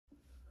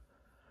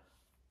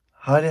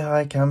Hi there,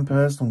 hi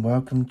campers, and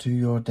welcome to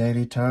your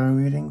daily tarot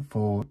reading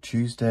for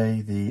Tuesday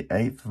the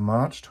 8th of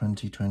March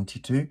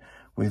 2022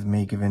 with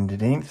me, Govinda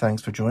Dean.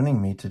 Thanks for joining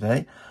me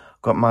today.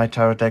 Got my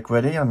tarot deck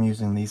ready. I'm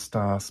using the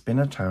Star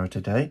Spinner Tarot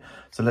today.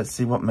 So let's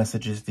see what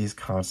messages these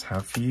cards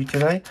have for you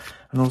today.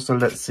 And also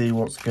let's see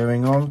what's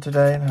going on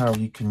today and how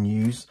you can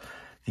use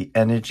the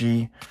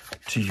energy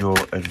to your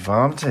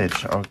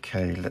advantage.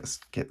 Okay, let's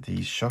get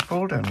these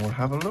shuffled and we'll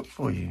have a look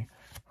for you.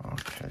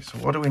 Okay, so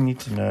what do we need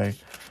to know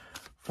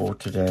for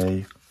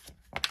today,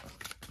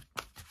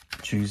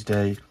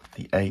 Tuesday,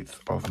 the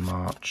 8th of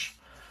March,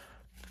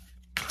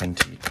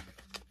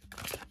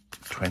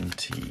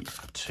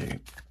 2022.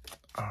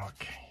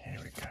 Okay, here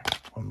we go.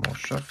 One more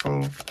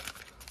shuffle,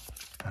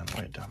 and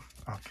we're done.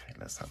 Okay,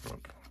 let's have a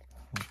look.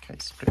 Okay,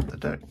 split the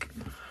deck.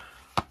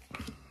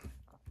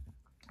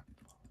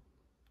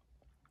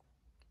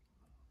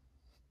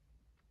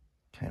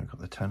 Okay, we've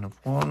got the Ten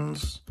of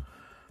Wands.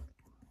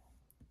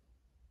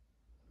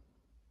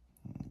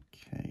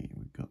 Okay,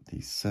 we've got the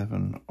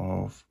Seven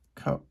of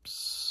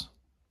Cups.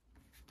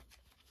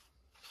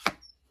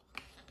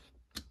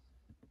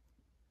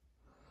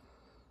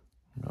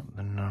 We've got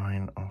the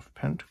Nine of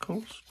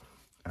Pentacles,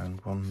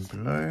 and one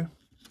below,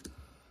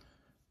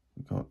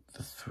 we've got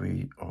the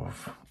Three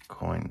of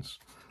Coins.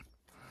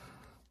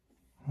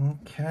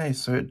 Okay,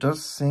 so it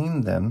does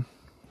seem then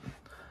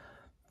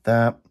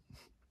that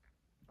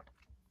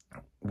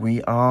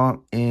we are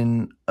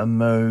in a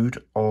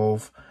mode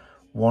of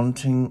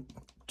wanting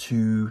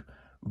to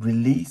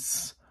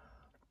release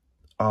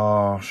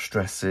our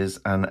stresses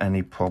and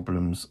any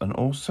problems, and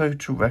also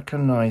to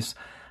recognize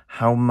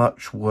how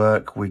much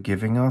work we're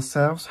giving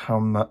ourselves, how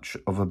much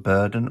of a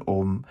burden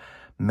or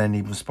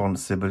many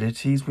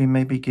responsibilities we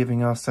may be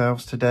giving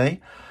ourselves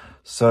today.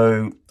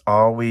 So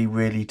are we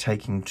really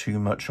taking too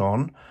much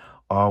on?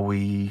 Are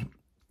we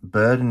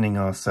burdening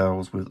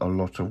ourselves with a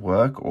lot of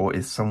work, or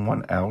is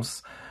someone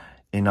else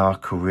in our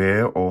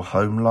career or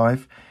home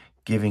life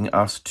giving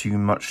us too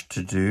much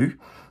to do,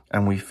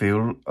 and we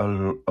feel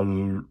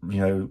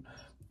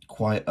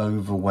quite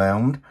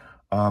overwhelmed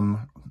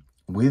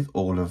with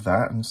all of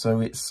that? And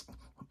so it's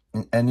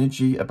an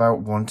energy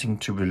about wanting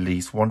to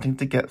release, wanting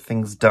to get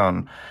things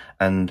done,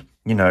 and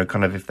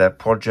kind of if they're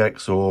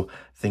projects or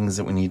things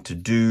that we need to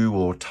do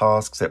or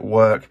tasks at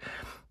work,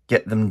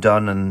 get them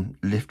done and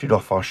lifted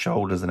off our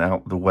shoulders and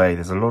out the way.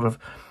 There's a lot of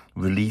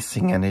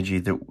releasing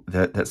energy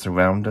that's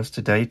around us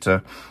today,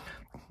 to,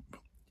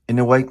 in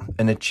a way,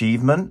 an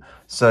achievement.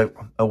 So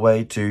a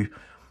way to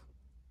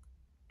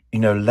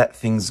let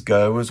things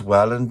go as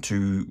well, and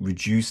to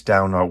reduce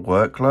down our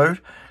workload,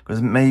 because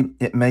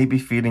it may be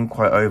feeling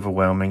quite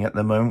overwhelming at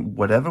the moment,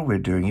 whatever we're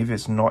doing, if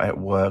it's not at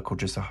work or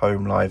just a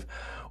home life,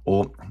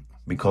 or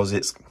because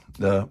it's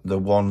the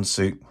wand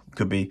suit,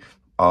 could be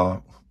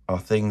our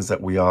things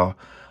that we are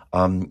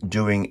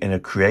doing in a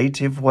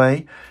creative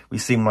way. We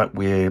seem like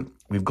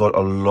we've got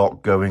a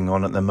lot going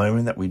on at the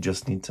moment that we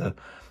just need to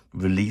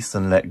release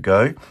and let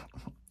go.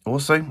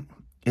 Also,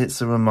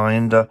 it's a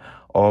reminder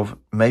of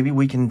maybe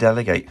we can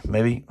delegate.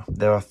 Maybe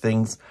there are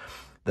things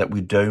that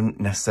we don't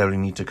necessarily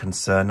need to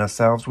concern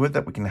ourselves with,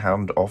 that we can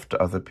hand off to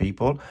other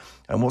people.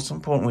 And what's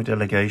important with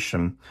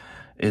delegation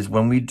is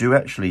when we do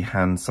actually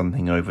hand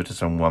something over to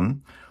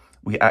someone,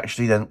 we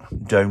actually then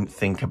don't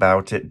think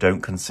about it,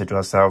 don't consider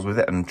ourselves with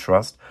it, and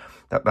trust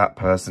that that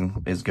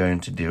person is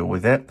going to deal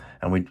with it.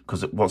 And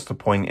because what's the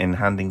point in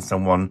handing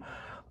someone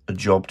a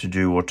job to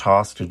do or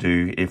task to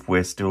do if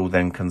we're still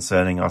then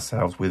concerning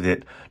ourselves with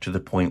it to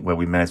the point where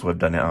we may as well have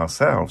done it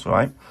ourselves,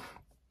 right?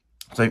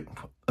 So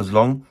as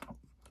long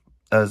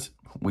as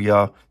we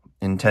are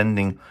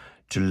intending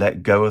to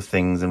let go of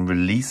things and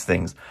release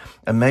things,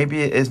 and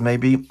maybe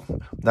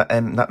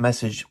that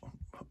message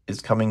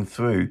is coming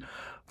through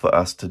for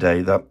us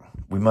today, that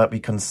we might be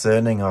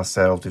concerning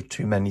ourselves with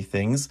too many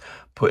things,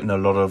 putting a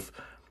lot of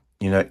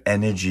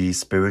energy,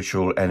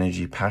 spiritual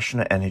energy,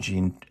 passionate energy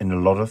in a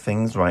lot of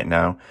things right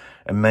now.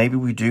 And maybe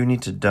we do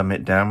need to dumb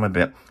it down a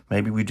bit.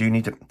 Maybe we do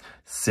need to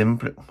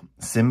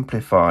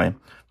simplify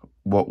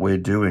what we're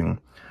doing,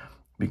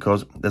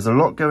 because there's a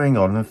lot going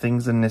on and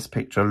things in this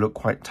picture look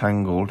quite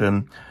tangled.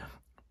 And,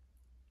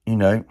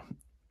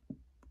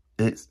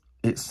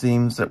 it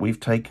seems that we've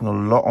taken a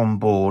lot on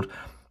board,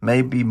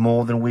 maybe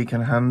more than we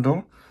can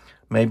handle.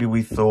 Maybe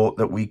we thought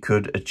that we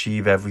could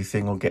achieve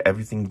everything or get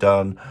everything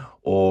done,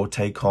 or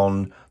take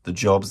on the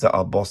jobs that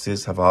our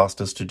bosses have asked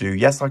us to do.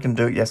 Yes, I can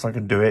do it. Yes, I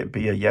can do it.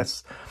 Be a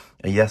yes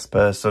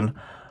person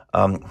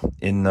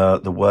in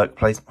the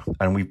workplace.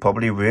 And we're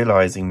probably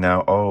realizing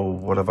now, oh,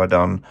 what have I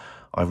done?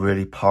 I've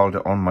really piled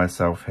it on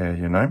myself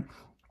here,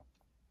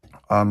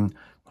 And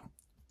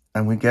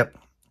we get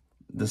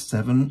the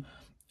Seven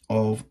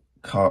of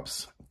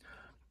Cups,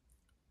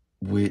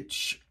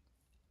 which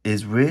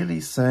is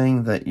really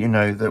saying that,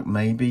 that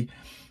maybe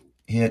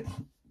here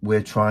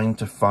we're trying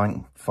to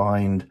find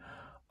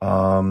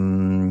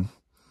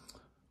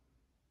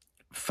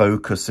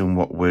focus in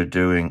what we're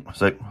doing.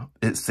 So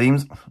it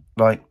seems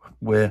like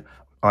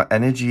our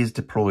energy is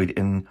deployed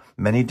in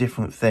many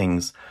different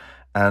things,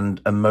 and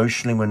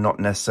emotionally we're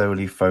not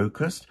necessarily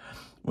focused.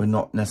 we're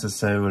not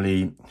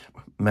necessarily,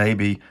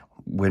 maybe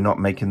we're not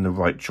making the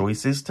right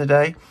choices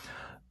today,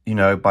 you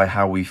know, by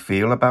how we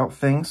feel about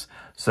things.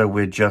 So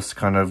we're just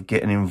kind of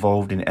getting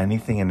involved in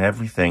anything and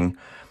everything.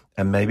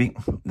 And maybe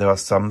there are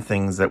some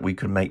things that we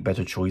could make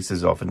better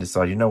choices of and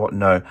decide, you know what,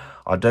 no,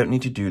 I don't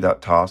need to do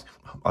that task.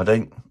 I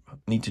don't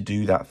need to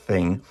do that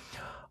thing.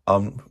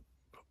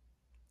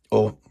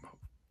 Or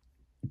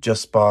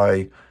just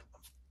by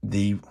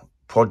the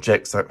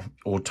projects that,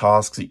 or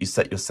tasks that you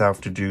set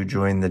yourself to do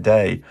during the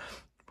day,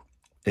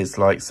 it's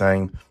like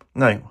saying,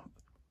 no,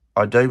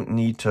 I don't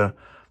need to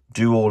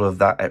do all of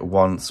that at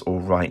once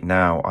or right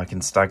now. I can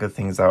stagger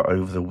things out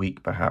over the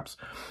week, perhaps.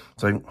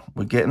 So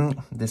we're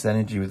getting this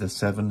energy with the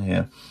 7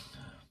 here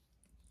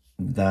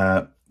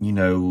that, you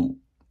know,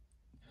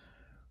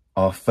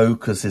 our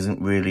focus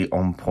isn't really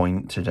on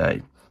point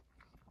today.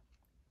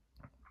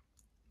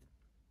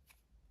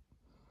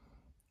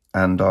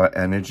 And our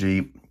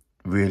energy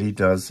really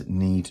does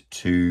need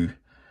to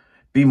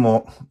be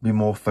more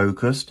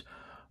focused,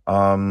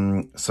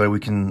 so we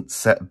can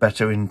set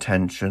better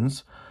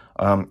intentions,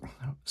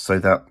 so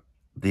that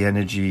the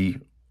energy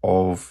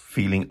of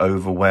feeling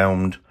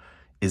overwhelmed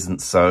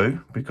isn't so,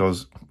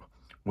 because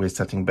we're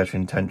setting better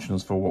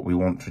intentions for what we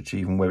want to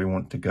achieve and where we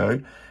want to go,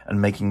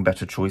 and making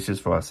better choices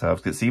for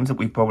ourselves. It seems that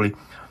we probably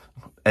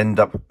end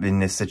up in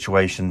this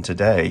situation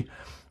today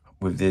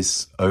with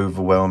this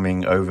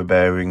overwhelming,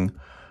 overbearing,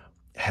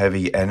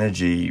 heavy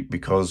energy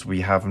because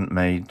we haven't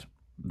made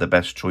the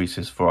best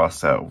choices for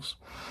ourselves.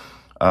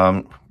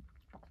 And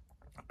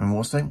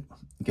also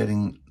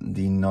getting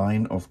the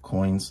 9 of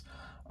coins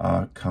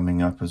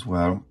coming up as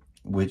well,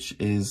 which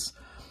is,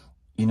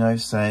 you know,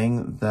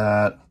 saying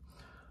that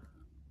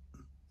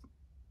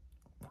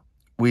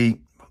we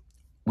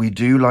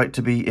do like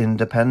to be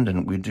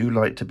independent. We do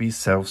like to be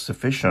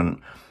self-sufficient,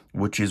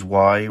 which is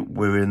why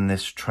we're in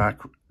this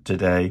track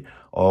today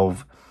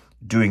of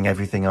doing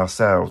everything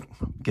ourselves,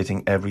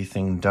 getting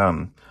everything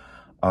done.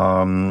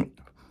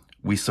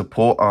 We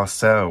support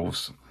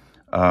ourselves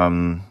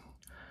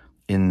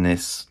in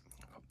this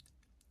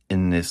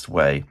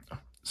way.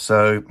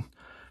 So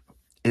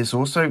it's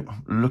also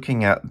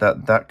looking at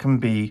that can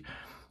be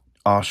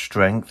our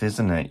strength,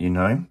 isn't it? You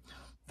know,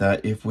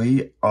 that if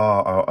we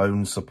are our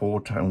own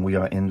supporter and we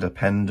are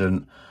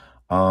independent,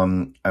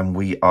 and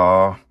we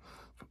are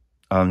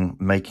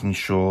making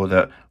sure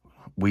that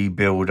we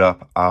build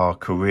up our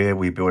career,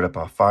 we build up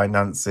our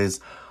finances,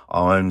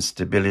 our own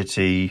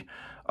stability,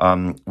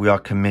 we are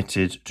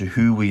committed to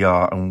who we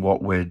are and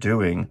what we're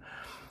doing,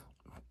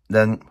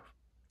 then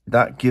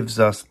that gives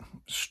us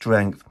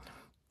strength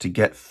to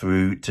get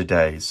through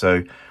today.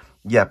 So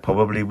yeah,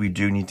 probably we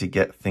do need to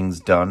get things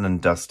done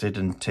and dusted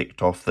and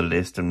ticked off the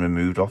list and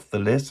removed off the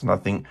list. And I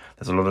think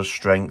there's a lot of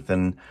strength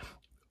and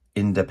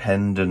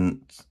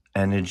independent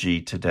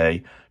energy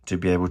today to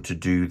be able to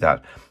do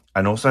that.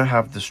 And also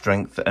have the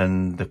strength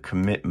and the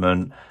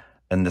commitment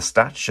and the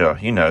stature,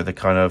 you know, the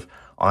kind of,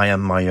 I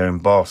am my own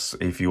boss.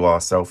 If you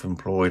are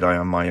self-employed, I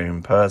am my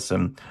own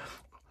person.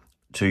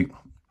 To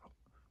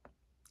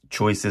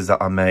choices that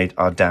are made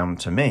are down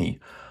to me.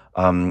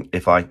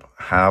 If I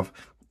have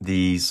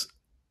these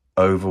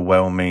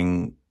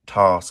overwhelming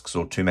tasks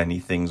or too many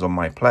things on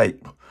my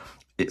plate,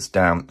 it's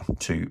down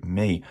to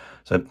me.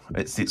 So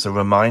it's a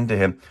reminder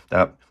here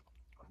that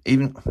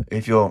even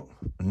if you're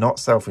not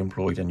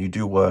self-employed and you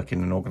do work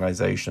in an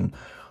organization,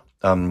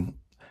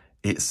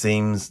 it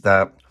seems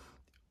that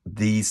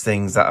these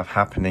things that are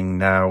happening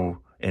now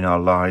in our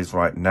lives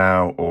right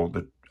now, or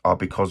are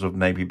because of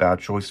maybe bad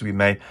choices we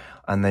made,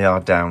 and they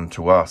are down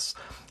to us.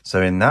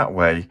 So in that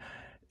way,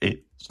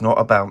 it's not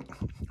about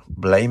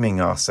blaming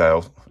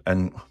ourselves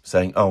and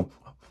saying, oh,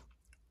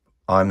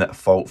 I'm at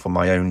fault for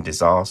my own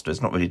disaster.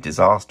 It's not really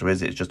disaster,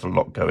 is it? It's just a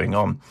lot going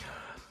on.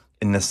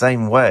 In the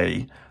same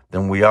way,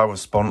 then we are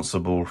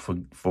responsible for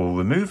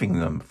removing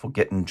them, for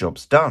getting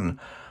jobs done,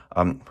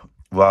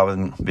 rather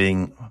than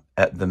being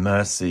at the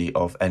mercy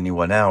of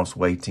anyone else,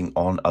 waiting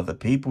on other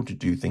people to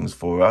do things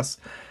for us.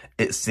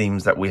 It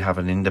seems that we have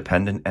an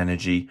independent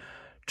energy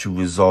to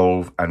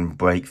resolve and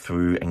break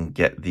through and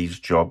get these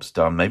jobs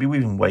done. Maybe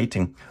we've been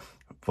waiting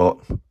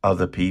for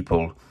other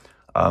people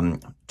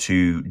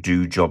to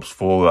do jobs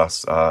for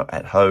us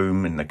at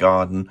home, in the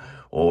garden,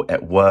 or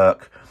at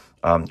work.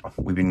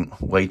 We've been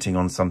waiting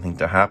on something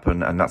to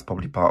happen, and that's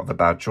probably part of the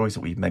bad choice,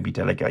 that we've maybe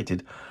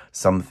delegated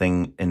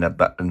something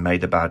and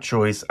made a bad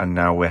choice, and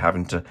now we're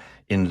having to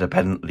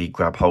independently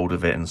grab hold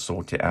of it and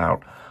sort it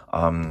out.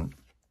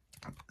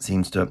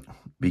 Seems to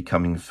be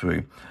coming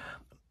through.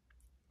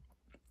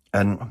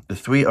 And the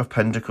 3 of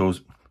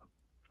Pentacles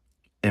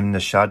in the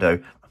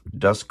shadow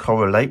does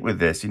correlate with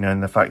this, you know,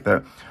 and the fact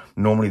that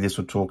normally this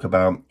would talk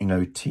about, you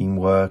know,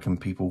 teamwork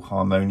and people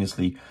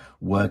harmoniously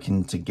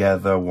working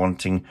together,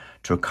 wanting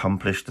to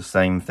accomplish the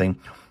same thing.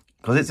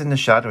 Because it's in the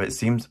shadow, it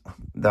seems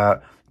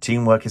that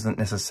teamwork isn't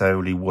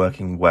necessarily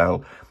working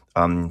well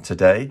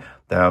today.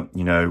 There,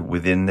 you know,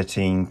 within the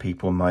team,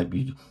 people might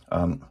be,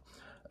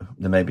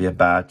 there may be a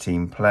bad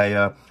team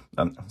player,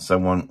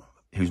 someone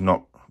who's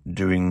not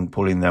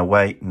pulling their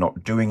weight,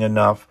 not doing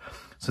enough.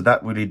 So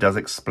that really does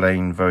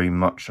explain very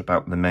much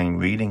about the main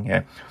reading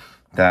here,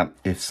 that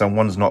if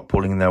someone's not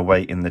pulling their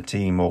weight in the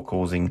team or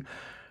causing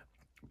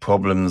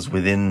problems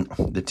within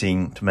the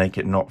team to make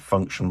it not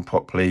function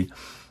properly,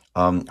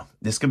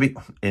 this could be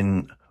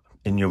in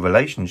your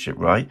relationship,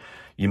 right?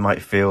 You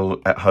might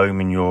feel at home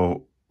in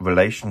your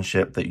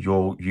relationship that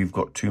you've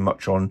got too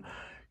much on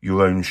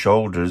your own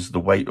shoulders. The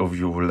weight of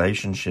your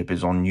relationship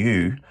is on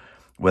you.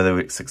 Whether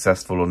it's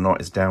successful or not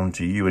is down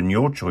to you and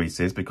your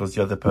choices, because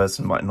the other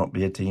person might not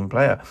be a team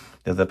player.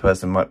 The other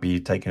person might be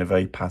taking a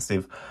very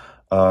passive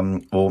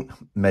or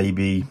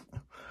maybe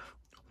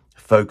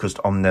focused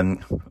on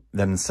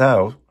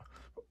themselves,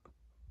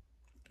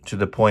 to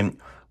the point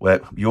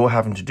where you're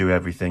having to do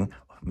everything,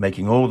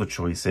 making all the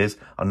choices.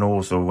 And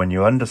also when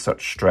you're under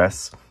such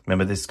stress,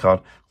 remember this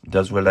card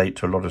does relate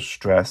to a lot of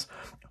stress,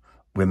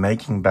 we're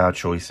making bad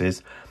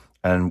choices,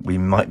 and we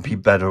might be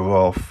better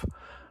off,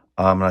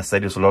 and I say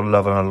this with a lot of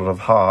love and a lot of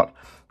heart,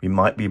 we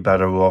might be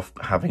better off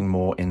having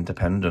more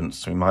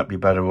independence. We might be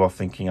better off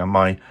thinking, am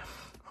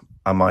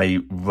I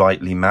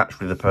rightly matched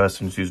with a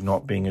person who's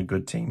not being a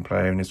good team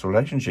player in this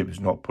relationship, who's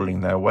not pulling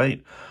their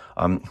weight?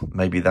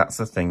 Maybe that's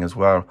the thing as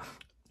well.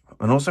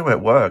 And also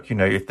at work, you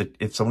know,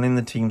 if someone in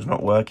the team's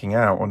not working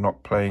out or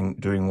not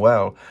doing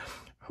well,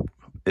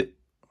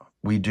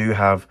 we do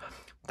have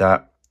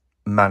that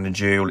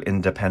managerial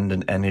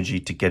independent energy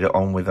to get it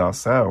on with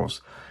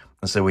ourselves.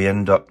 And so we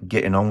end up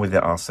getting on with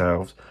it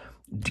ourselves,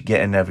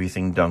 getting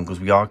everything done, because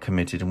we are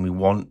committed and we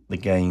want the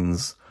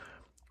gains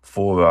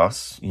for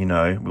us. You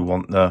know, we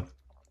want the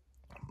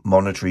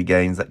monetary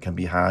gains that can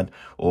be had,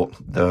 or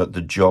the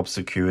job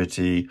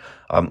security,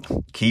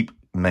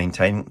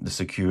 maintain the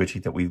security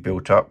that we've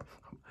built up.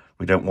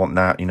 We don't want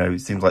that. You know,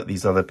 it seems like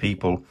these other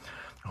people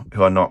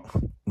who are not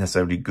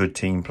necessarily good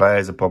team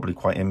players are probably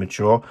quite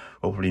immature,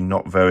 or probably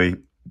not very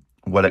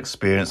well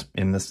experienced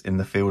in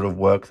the field of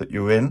work that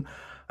you're in.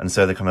 And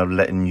so they're kind of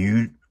letting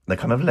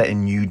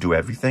you do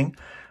everything.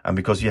 And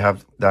because you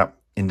have that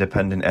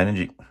independent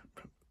energy,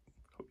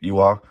 you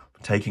are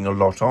taking a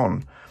lot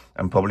on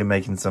and probably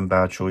making some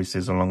bad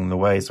choices along the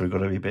way. So we've got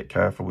to be a bit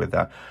careful with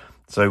that.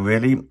 So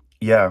really,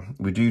 yeah,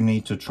 we do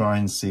need to try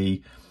and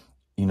see,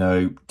 you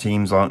know,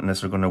 teams aren't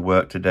necessarily going to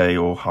work today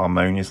or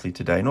harmoniously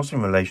today, and also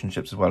in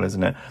relationships as well,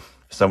 isn't it?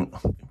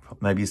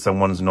 Maybe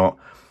someone's not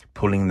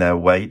pulling their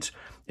weight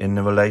in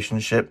the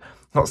relationship.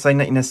 Not saying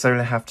that you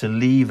necessarily have to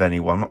leave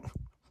anyone.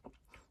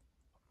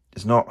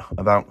 It's not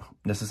about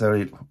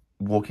necessarily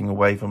walking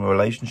away from a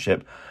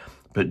relationship,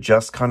 but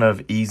just kind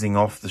of easing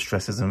off the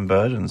stresses and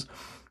burdens.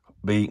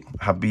 Be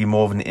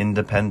more of an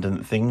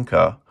independent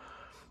thinker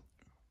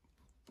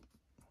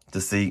to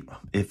see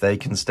if they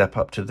can step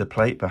up to the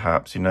plate,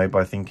 perhaps, you know,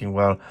 by thinking,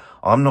 well,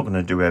 I'm not going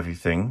to do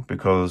everything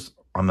because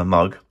I'm a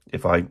mug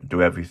if I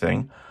do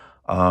everything.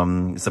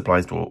 This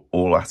applies to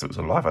all aspects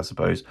of life, I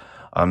suppose,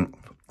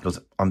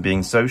 because I'm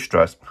being so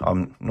stressed.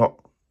 I'm not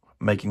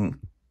making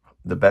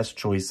the best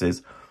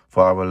choices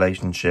for our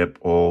relationship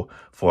or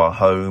for our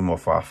home or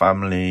for our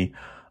family.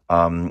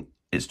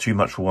 It's too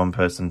much for one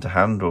person to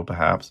handle,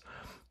 perhaps.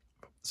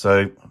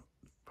 So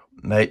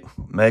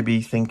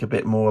maybe think a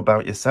bit more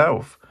about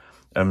yourself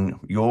and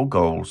your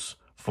goals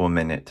for a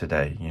minute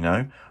today, you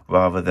know,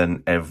 rather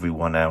than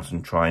everyone else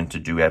and trying to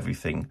do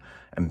everything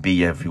and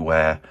be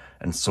everywhere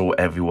and sort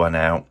everyone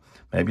out.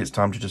 Maybe it's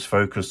time to just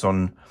focus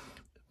on,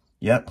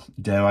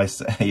 dare I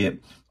say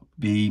it,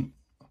 be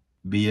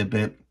a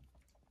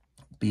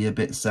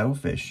bit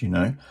selfish, you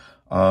know,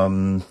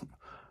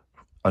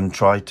 and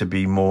try to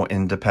be more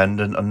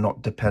independent and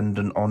not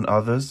dependent on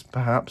others,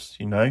 perhaps,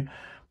 you know.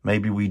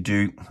 Maybe we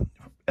do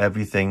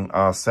everything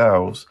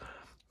ourselves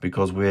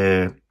because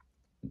we're,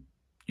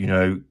 you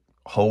know,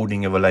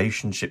 holding a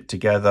relationship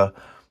together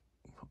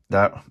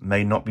that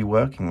may not be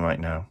working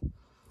right now.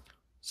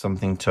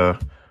 Something to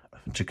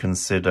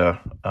consider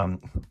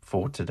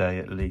for today,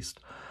 at least.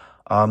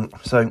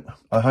 So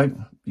I hope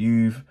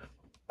you've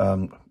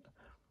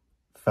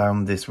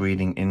found this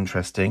reading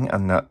interesting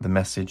and that the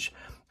message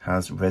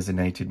has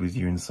resonated with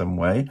you in some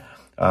way.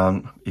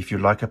 If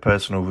you'd like a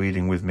personal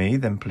reading with me,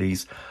 then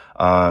please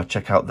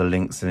check out the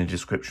links in the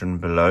description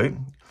below,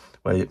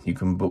 where you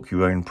can book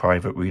your own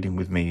private reading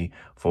with me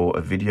for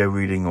a video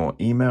reading or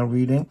email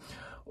reading.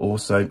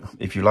 Also,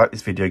 if you like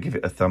this video, give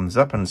it a thumbs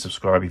up and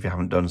subscribe if you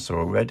haven't done so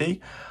already.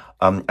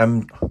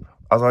 And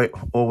as I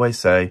always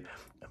say,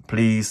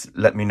 please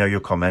let me know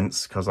your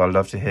comments, because I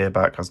love to hear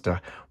back as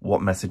to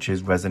what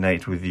messages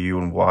resonate with you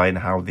and why and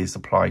how these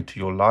apply to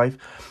your life.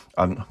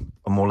 I'm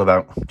all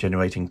about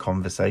generating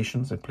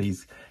conversation, so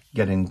please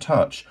get in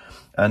touch.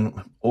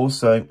 And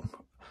also,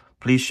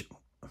 please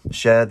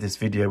share this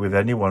video with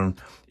anyone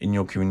in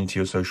your community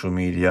or social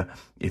media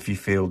if you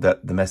feel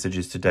that the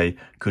messages today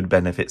could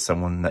benefit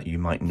someone that you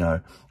might know.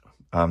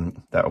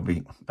 That would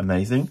be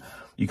amazing.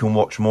 You can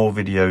watch more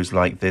videos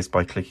like this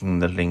by clicking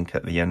the link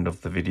at the end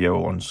of the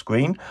video on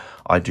screen.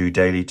 I do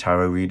daily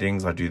tarot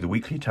readings, I do the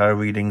weekly tarot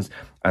readings,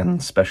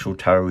 and special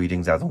tarot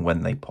readings as and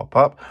when they pop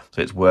up.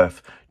 So it's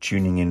worth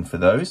tuning in for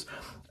those.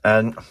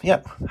 And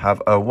yeah,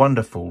 have a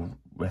wonderful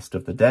rest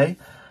of the day.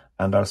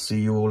 and I'll see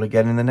you all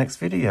again in the next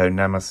video.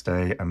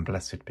 Namaste and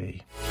blessed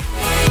be.